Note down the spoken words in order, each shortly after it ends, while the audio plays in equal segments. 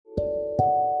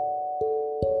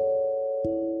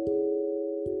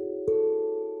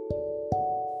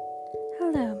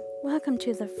Welcome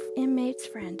to the Inmate's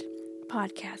Friend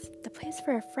podcast, the place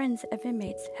where friends of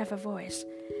inmates have a voice,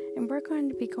 and we're going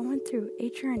to be going through a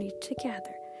journey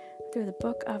together through the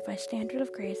book of A Standard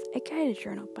of Grace, a guided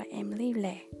journal by Emily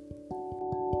Ley.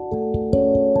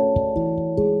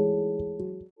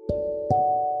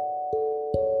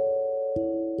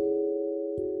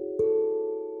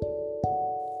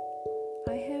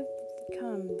 I have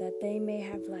come that they may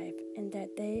have life, and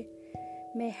that they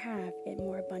may have it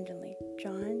more abundantly.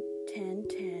 John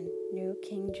 10:10, New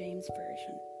King James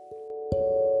Version.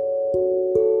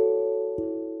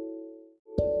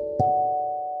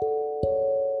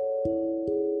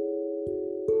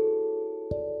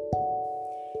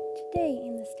 Today,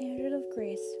 in the Standard of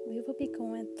Grace, we will be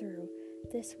going through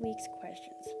this week's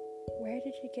questions. Where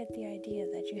did you get the idea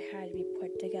that you had to be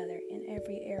put together in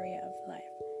every area of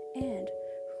life? And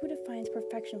who defines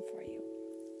perfection for you?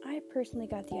 I personally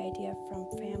got the idea from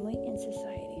family and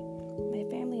society. My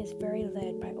family is very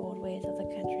led by old ways of the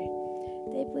country.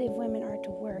 They believe women are to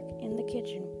work in the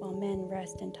kitchen while men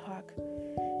rest and talk.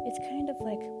 It's kind of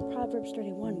like Proverbs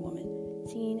 31 woman,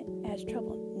 seen as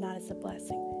trouble, not as a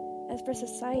blessing. As for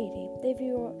society, they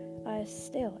view us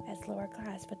still as lower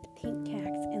class with the pink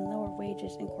tax and lower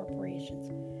wages in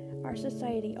corporations. Our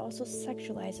society also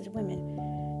sexualizes women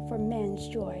for men's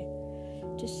joy.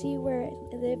 To see we're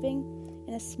living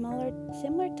in a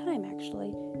similar time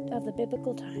actually of the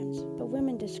biblical times, but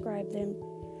women describe them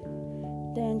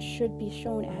then should be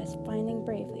shown as finding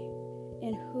bravely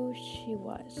in who she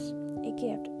was, a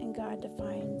gift, and God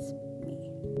defines me.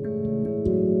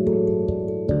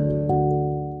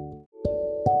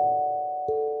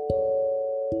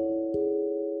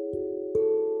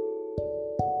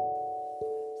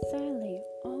 Sadly,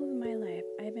 all of my life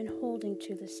I've been holding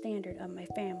to the standard of my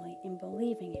family and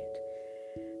believing it.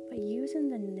 But using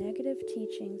the negative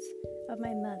teachings of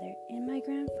my mother and my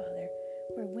grandfather,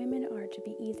 where women are to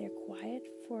be either quiet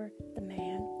for the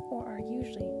man or are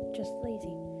usually just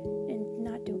lazy and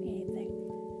not do anything,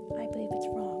 I believe it's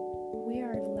wrong. We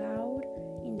are loud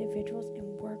individuals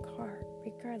and work hard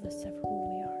regardless of who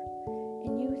we are,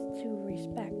 and you to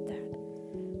respect that.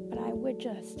 But I would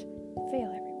just fail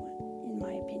everyone, in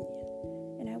my opinion,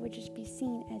 and I would just be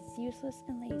seen as useless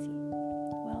and lazy.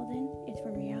 Well then, it's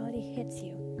when reality hits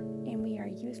you, and we are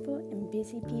useful and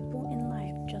busy people in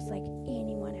life just like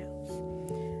anyone else.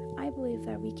 I believe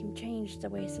that we can change the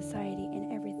way society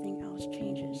and everything else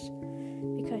changes,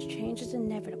 because change is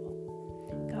inevitable.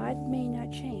 God may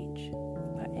not change,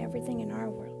 but everything in our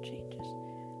world changes.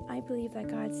 I believe that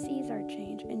God sees our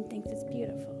change and thinks it's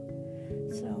beautiful.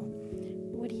 So,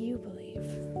 what do you believe?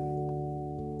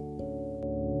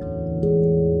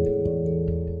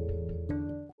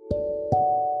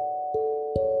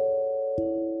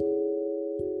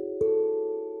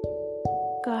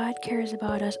 God cares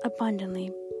about us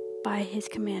abundantly by His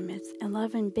commandments, and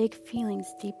love and big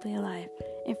feelings deeply alive,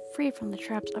 and free from the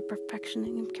traps of perfection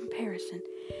and comparison.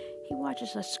 He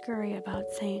watches us scurry about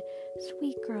saying,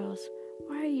 "Sweet girls,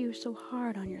 why are you so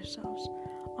hard on yourselves?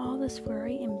 All this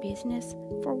worry and busyness,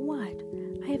 for what?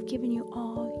 I have given you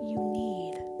all you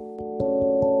need."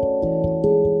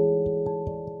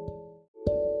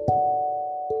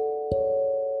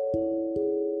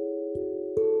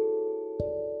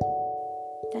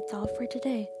 That's all for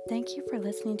today. Thank you for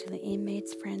listening to the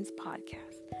Inmates Friends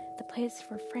podcast, the place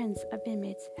where friends of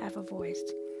inmates have a voice.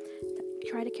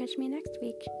 Try to catch me next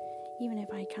week, even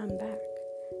if I come back.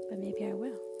 But maybe I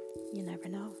will. You never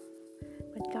know.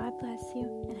 But God bless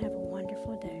you and have a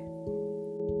wonderful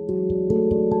day.